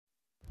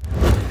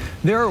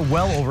There are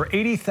well over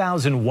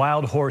 80,000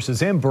 wild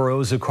horses and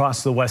burros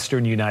across the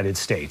western United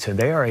States, and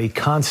they are a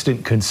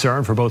constant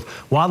concern for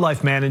both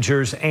wildlife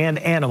managers and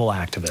animal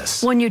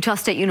activists. One Utah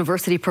State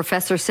University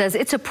professor says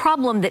it's a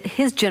problem that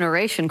his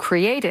generation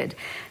created.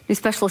 New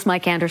specialist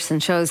Mike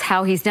Anderson shows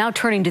how he's now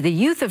turning to the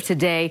youth of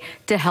today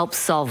to help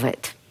solve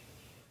it.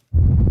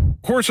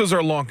 Horses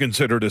are long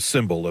considered a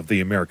symbol of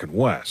the American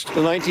West.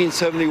 The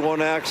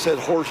 1971 Act said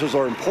horses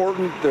are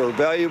important, they're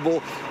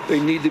valuable, they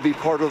need to be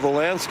part of the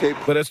landscape.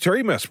 But as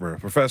Terry Messmer,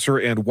 professor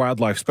and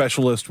wildlife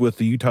specialist with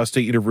the Utah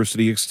State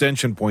University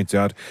Extension, points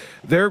out,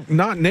 they're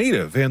not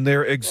native and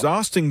they're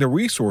exhausting the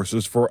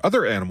resources for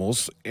other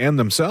animals and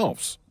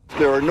themselves.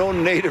 There are no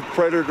native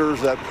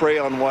predators that prey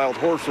on wild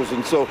horses,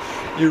 and so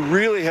you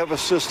really have a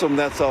system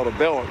that's out of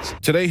balance.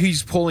 Today,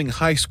 he's pulling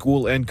high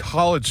school and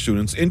college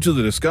students into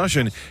the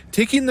discussion,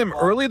 taking them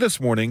early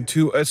this morning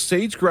to a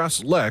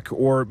sage-grouse lek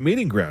or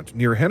mating ground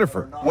near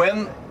Hennifer.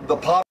 When the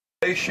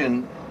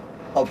population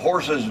of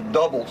horses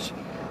doubles,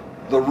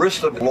 the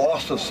risk of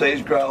loss of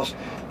sage-grouse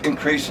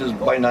increases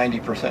by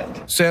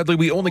 90%. Sadly,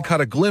 we only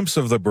caught a glimpse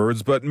of the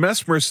birds, but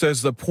Messmer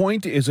says the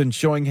point is in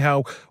showing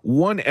how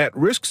one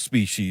at-risk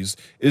species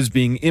is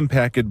being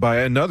impacted by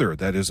another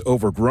that is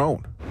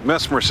overgrown.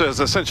 Messmer says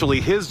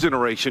essentially his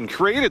generation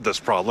created this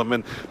problem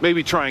and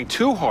maybe trying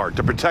too hard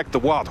to protect the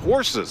wild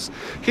horses.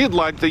 He'd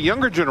like the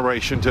younger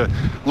generation to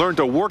learn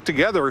to work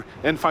together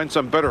and find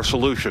some better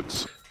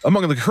solutions.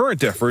 Among the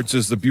current efforts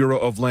is the Bureau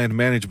of Land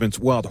Management's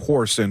Wild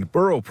Horse and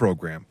Burro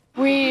program.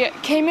 We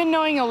came in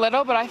knowing a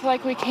little, but I feel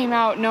like we came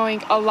out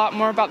knowing a lot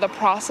more about the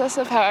process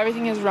of how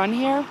everything is run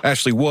here.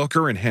 Ashley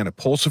Walker and Hannah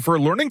Pulsifer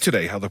learning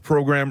today how the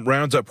program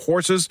rounds up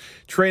horses,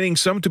 training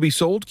some to be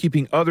sold,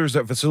 keeping others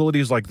at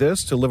facilities like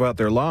this to live out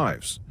their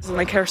lives.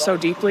 I care so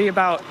deeply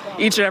about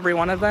each and every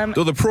one of them.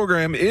 Though the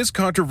program is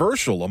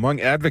controversial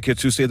among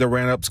advocates who say the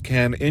roundups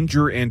can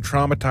injure and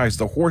traumatize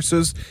the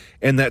horses,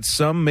 and that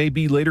some may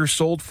be later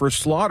sold for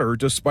slaughter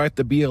despite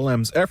the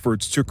BLM's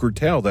efforts to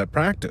curtail that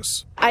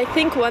practice. I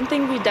think one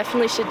thing we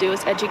definitely should do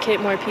is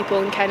educate more people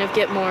and kind of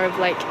get more of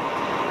like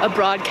a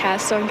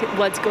broadcast on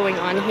what's going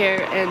on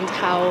here and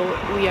how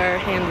we are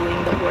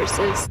handling the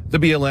horses. The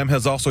BLM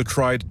has also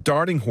tried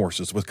darting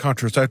horses with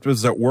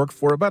contraceptives that work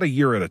for about a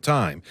year at a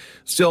time.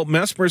 Still,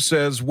 Messmer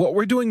says what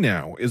we're doing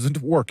now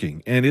isn't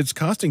working, and it's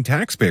costing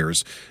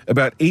taxpayers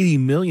about $80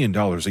 million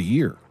a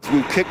year.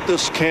 We've kicked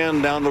this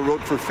can down the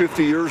road for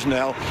 50 years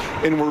now,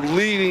 and we're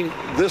leaving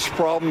this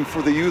problem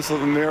for the youth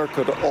of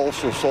America to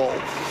also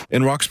solve.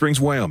 In Rock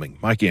Springs, Wyoming,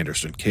 Mike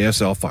Anderson,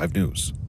 KSL 5 News.